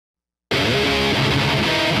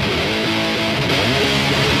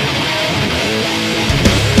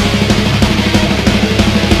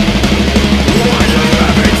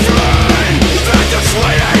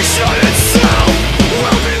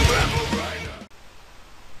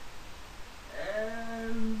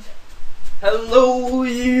Hello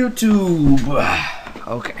YouTube.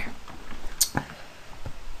 Okay.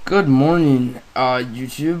 Good morning,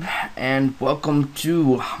 YouTube, and welcome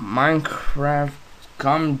to Minecraft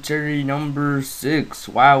commentary number 6.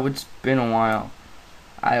 Wow, it's been a while.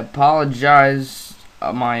 I apologize,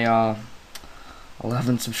 my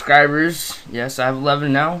 11 subscribers. Yes, I have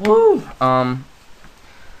 11 now. Woo!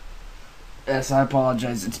 Yes, I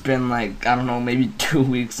apologize. It's been like, I don't know, maybe 2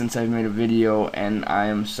 weeks since I've made a video, and I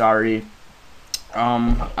am sorry.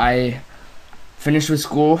 I finished with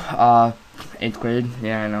school, 8th grade.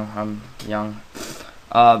 Yeah, I know, I'm young.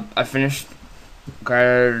 I finished, I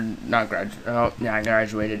graduated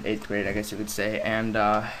 8th grade, I guess you could say, and,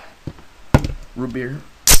 root beer.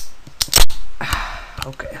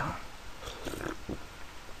 Okay.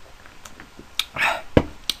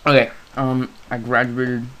 Okay, I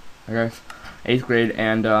graduated, I guess, 8th grade,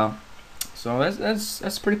 and, so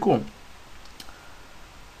that's pretty cool.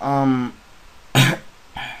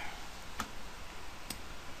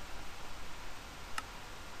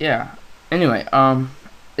 Yeah. Anyway,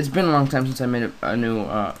 it's been a long time since I made a new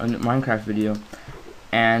Minecraft video,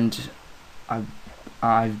 and I've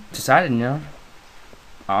decided,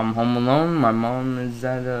 I'm home alone. My mom is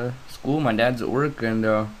at school. My dad's at work, and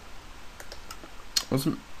let's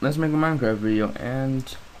make a Minecraft video.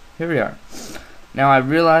 And here we are. Now I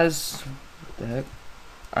realize, what the heck?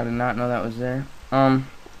 I did not know that was there. I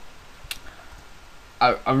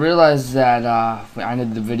realized that I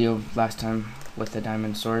did the video last time with the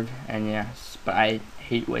diamond sword, and yes, but I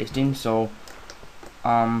hate wasting, so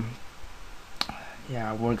yeah,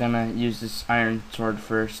 we're gonna use this iron sword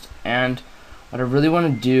first. And what I really want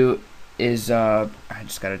to do is I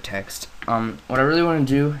just got a text. What I really want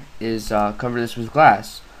to do is cover this with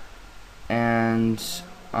glass, and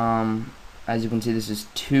as you can see, this is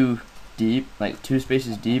 2 deep, like 2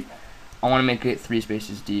 spaces deep. I want to make it 3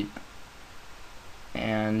 spaces deep,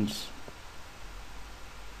 and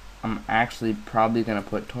I'm actually probably gonna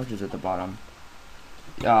put torches at the bottom.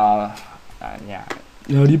 Yeah. How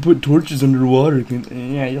do you put torches underwater?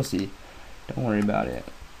 Yeah, you'll see. Don't worry about it.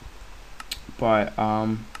 But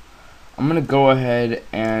I'm gonna go ahead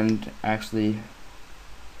and actually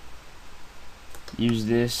use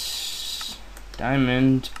this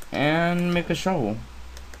diamond and make a shovel.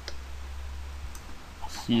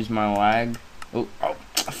 Let's use my lag. Oh,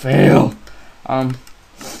 fail.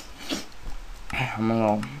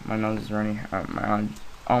 My nose is running.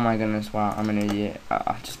 Oh my goodness! Wow, I'm an idiot.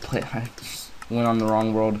 I just went on the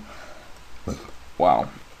wrong world. Wow.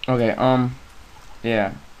 Okay.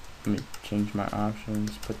 Yeah. Let me change my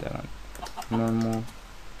options. Put that on normal.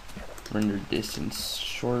 Render distance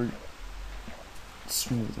short.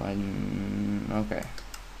 Smooth lighting. Okay.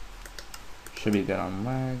 Should be good on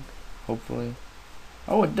lag. Hopefully.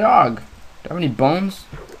 Oh, a dog. Do I have any bones?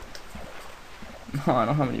 No, I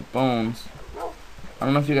don't have any bones. I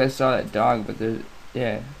don't know if you guys saw that dog, but there's,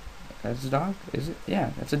 yeah, that's a dog, is it? Yeah,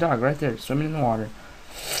 that's a dog right there, swimming in the water.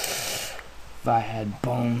 If I had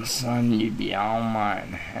bones, son, you'd be all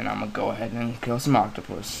mine. And I'm gonna go ahead and kill some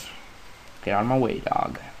octopus. Get out of my way,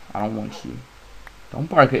 dog. I don't want you. Don't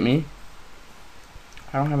bark at me.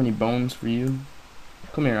 I don't have any bones for you.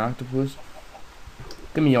 Come here, octopus.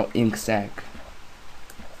 Give me your ink sack.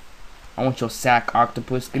 I want your sack,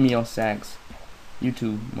 octopus. Give me your sacks. You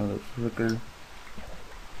too, motherfucker.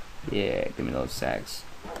 Yeah, give me those sacks.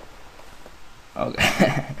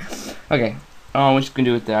 Okay. Okay. What you can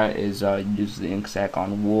do with that is use the ink sac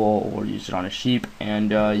on wool or use it on a sheep,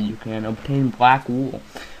 and you can obtain black wool,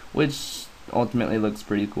 which ultimately looks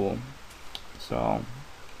pretty cool. So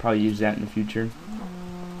probably use that in the future.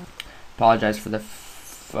 Apologize for the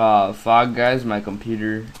fog, guys. My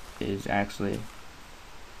computer is actually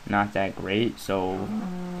not that great, so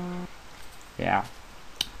yeah.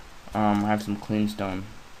 I have some clean stone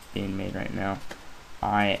being made right now.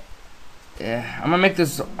 I'm gonna make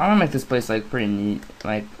this place like pretty neat.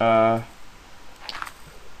 Like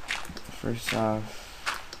first off,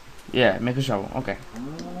 yeah, make a shovel. Okay.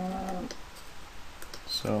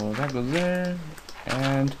 So that goes there,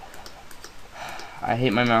 and I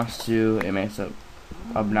hate my mouse too. It makes a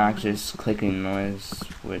obnoxious clicking noise,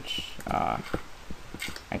 which I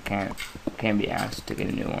can't be asked to get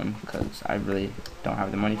a new one because I really don't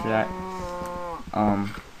have the money for that.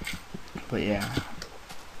 But yeah,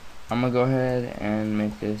 I'm gonna go ahead and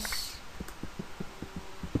make this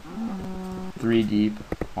 3 deep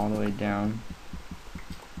all the way down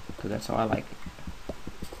because that's how I like it.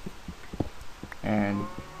 And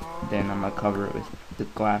then I'm gonna cover it with the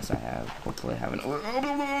glass I have. Hopefully I have enough. I'm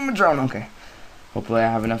gonna drown. Okay. Hopefully I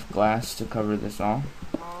have enough glass to cover this all.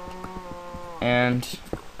 And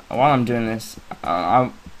while I'm doing this,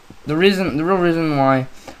 the real reason why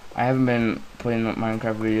I haven't been putting up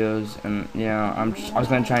Minecraft videos, and I was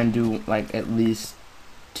gonna try and do like at least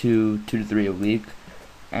two to three a week,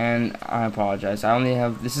 and I apologize. I only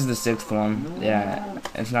have, this is the 6th one. Yeah,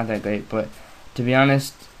 it's not that great, but to be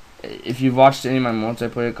honest, if you've watched any of my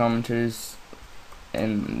multiplayer commentaries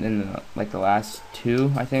in like the last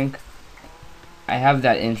 2, I think I have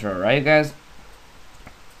that intro, right, guys?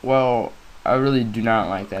 Well, I really do not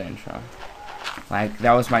like that intro. Like,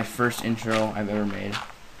 that was my first intro I've ever made.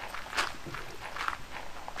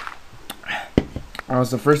 That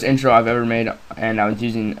was the first intro I've ever made, and I was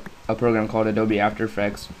using a program called Adobe After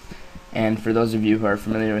Effects. And for those of you who are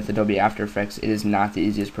familiar with Adobe After Effects, it is not the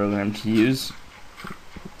easiest program to use.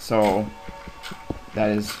 So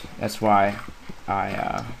that's why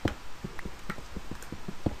I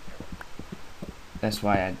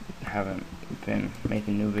haven't been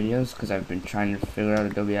making new videos, because I've been trying to figure out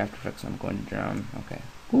Adobe After Effects. I'm going to drown. Okay.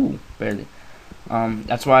 Ooh, barely.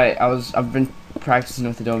 That's why I've been practicing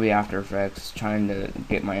with Adobe After Effects, trying to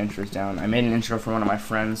get my intros down. I made an intro for one of my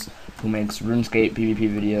friends who makes RuneScape PvP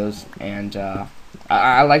videos, and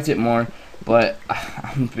I liked it more, but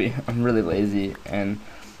I'm really lazy, and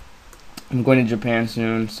I'm going to Japan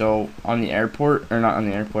soon. So on the airplane, I'm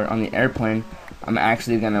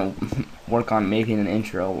actually gonna work on making an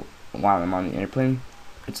intro while I'm on the airplane.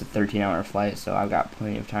 It's a 13-hour flight, so I've got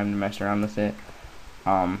plenty of time to mess around with it.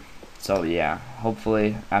 So yeah,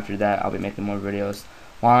 hopefully after that I'll be making more videos.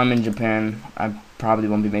 While I'm in Japan, I probably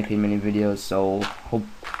won't be making many videos, so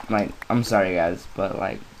I'm sorry guys, but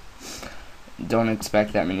like, don't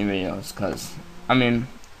expect that many videos, cause I mean,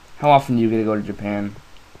 how often do you get to go to Japan?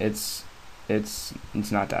 It's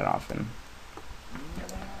not that often,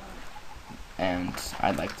 and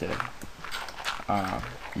I'd like to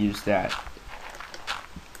use that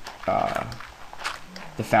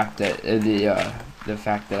the fact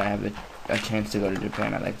that I have a chance to go to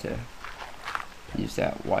Japan. I'd like to use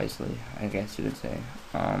that wisely, I guess you would say.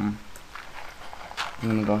 I'm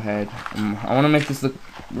gonna go ahead. I want to make this look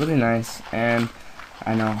really nice, and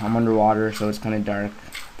I know I'm underwater, so it's kind of dark.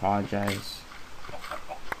 Apologize.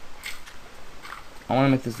 I want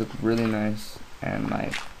to make this look really nice and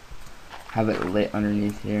like have it lit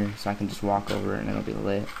underneath here, so I can just walk over it and it'll be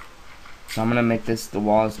lit. So I'm gonna make the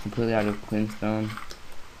walls completely out of clean stone.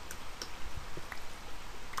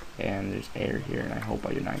 And there's air here, and I hope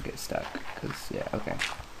I do not get stuck, because yeah, okay,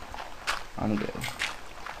 I'm good.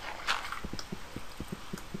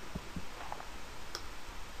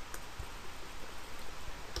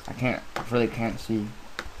 I really can't see.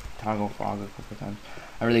 Toggle fog a couple times.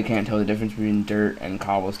 I really can't tell the difference between dirt and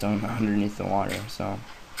cobblestone underneath the water, so I'm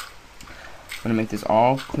gonna make this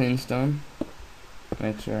all clean stone.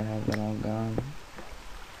 Make sure I have that all gone,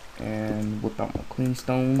 and whip out my clean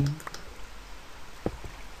stone.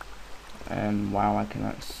 And wow, I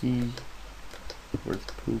cannot see. Where's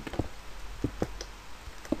the poop?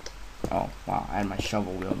 Oh wow, I had my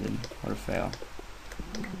shovel wielded. What a fail.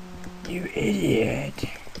 You idiot.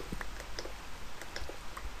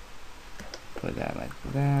 Put that like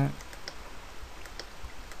that.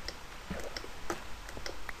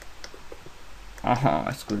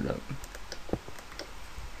 I screwed up.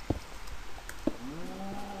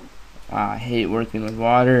 Wow, I hate working with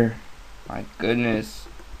water. My goodness.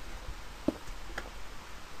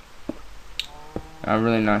 I'm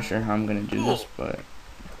really not sure how I'm gonna do this, but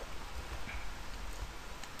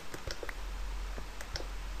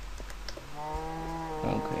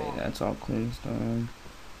okay, that's all clean stone.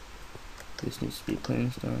 This needs to be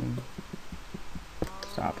clean stone.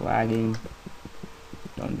 Stop lagging.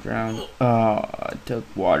 Don't drown. Oh, I took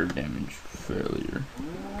water damage. Failure.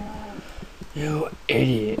 You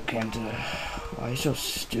idiot, Kenta. Why are you so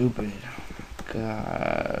stupid?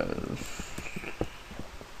 God.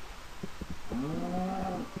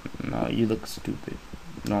 No, you look stupid.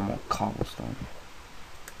 Normal cobblestone.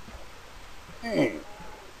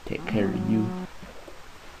 Take care of you.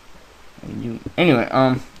 And you. Anyway,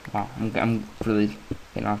 wow, I'm really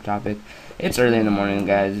getting off topic. It's early in the morning,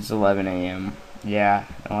 guys. It's 11 a.m. Yeah,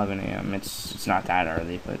 11 a.m. It's not that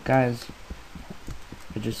early, but guys,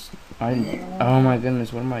 oh my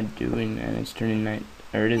goodness, what am I doing? And it's turning night,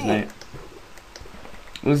 or it is night.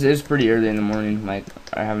 It's pretty early in the morning. Like,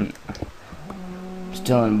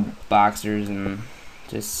 still in boxers and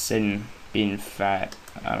just sitting, being fat.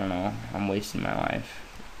 I don't know. I'm wasting my life.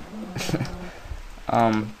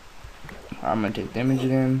 I'm gonna take damage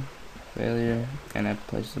again. Failure. And I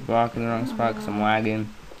placed the block in the wrong spot because I'm lagging.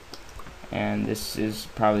 And this is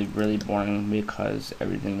probably really boring because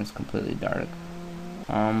everything is completely dark.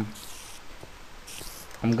 I'm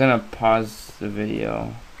gonna pause the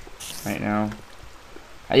video right now.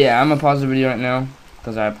 Yeah, I'm gonna pause the video right now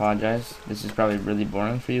because I apologize. This is probably really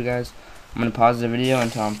boring for you guys. I'm gonna pause the video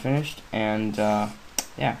until I'm finished, and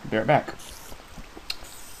yeah, be right back.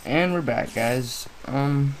 And we're back, guys.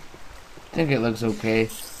 I think it looks okay.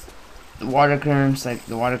 The water current's like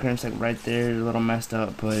right there, a little messed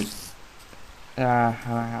up, but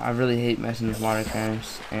I really hate messing with water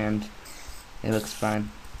currents, and it looks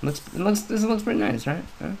fine. This looks pretty nice, right?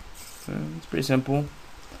 It's pretty simple,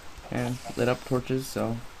 and lit up torches.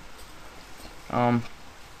 So, right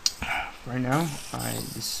now,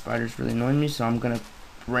 this spider's really annoying me, so I'm gonna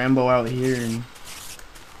rambo out here and.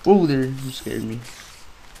 Whoa there, you scared me.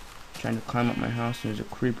 Trying to climb up my house, and there's a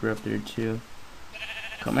creeper up there too.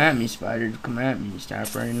 Come at me, spider. Come at me.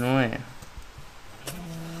 Stop running away.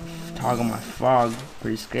 Toggle my fog.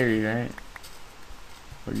 Pretty scary, right?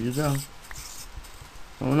 Where'd you go?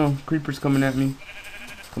 Oh no, creeper's coming at me.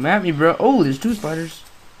 Come at me, bro. Oh, there's 2 spiders.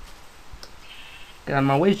 Get out of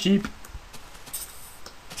my way, sheep.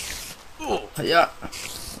 Oh, yeah.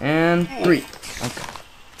 And 3. Okay.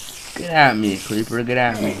 Get at me, creeper. Get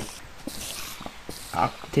at me.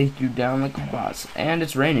 I'll take you down like a boss. And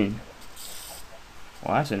it's raining.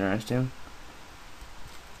 Well, that's interesting.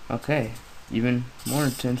 Okay. Even more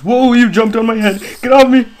intense. Whoa, you jumped on my head. Get off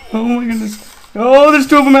me. Oh my goodness. Oh, there's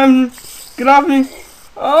 2 of them at me. Get off me.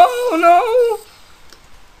 Oh no.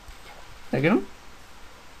 Did I get him?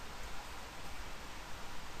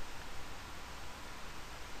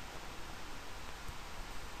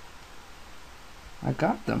 I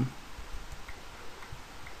got them.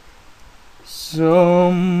 Somewhere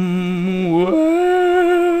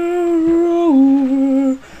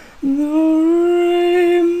over the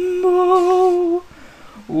rainbow,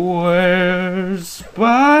 where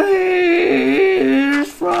spiders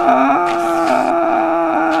fly.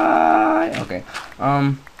 Okay,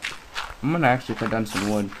 I'm gonna actually cut down some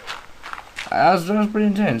wood. That was pretty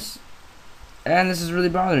intense, and this is really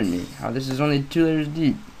bothering me. How this is only 2 layers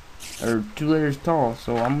deep, or 2 layers tall.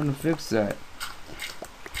 So I'm gonna fix that.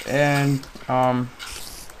 And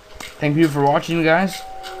thank you for watching, guys.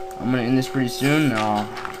 I'm gonna end this pretty soon. I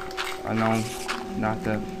know, not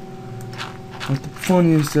the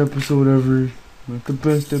funniest episode ever, not the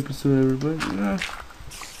best episode ever, but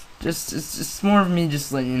it's more of me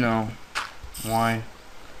just letting you know why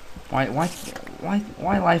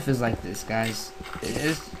life is like this, guys.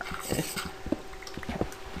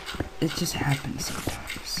 It just happens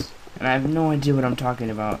sometimes, and I have no idea what I'm talking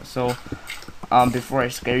about. So. Before I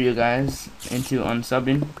scare you guys into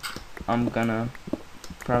unsubbing, I'm gonna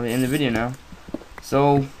probably end the video now.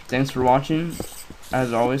 So, thanks for watching.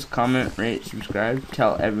 As always, comment, rate, subscribe,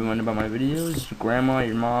 tell everyone about my videos. Your grandma,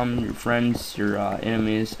 your mom, your friends, your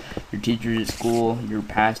enemies, your teachers at school, your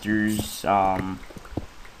pastors, well,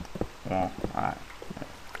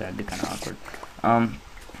 that'd be kinda awkward.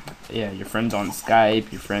 Yeah, your friends on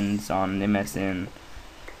Skype, your friends on MSN,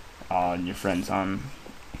 your friends on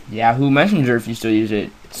Yahoo Messenger if you still use it.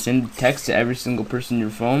 Send text to every single person in your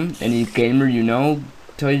phone. Any gamer you know.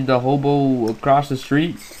 Tell you the hobo across the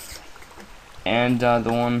street. And the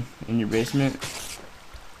one in your basement.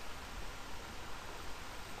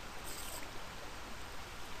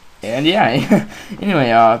 And yeah.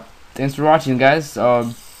 Anyway, thanks for watching, guys.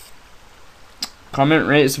 Comment,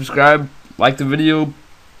 rate, subscribe, like the video,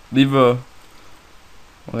 leave a.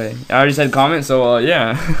 Okay, I already said comment, so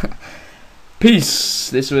yeah. Peace.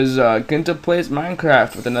 This was Kenta Plays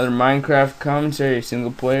Minecraft with another Minecraft commentary,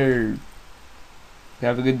 single player.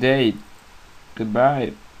 Have a good day.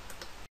 Goodbye.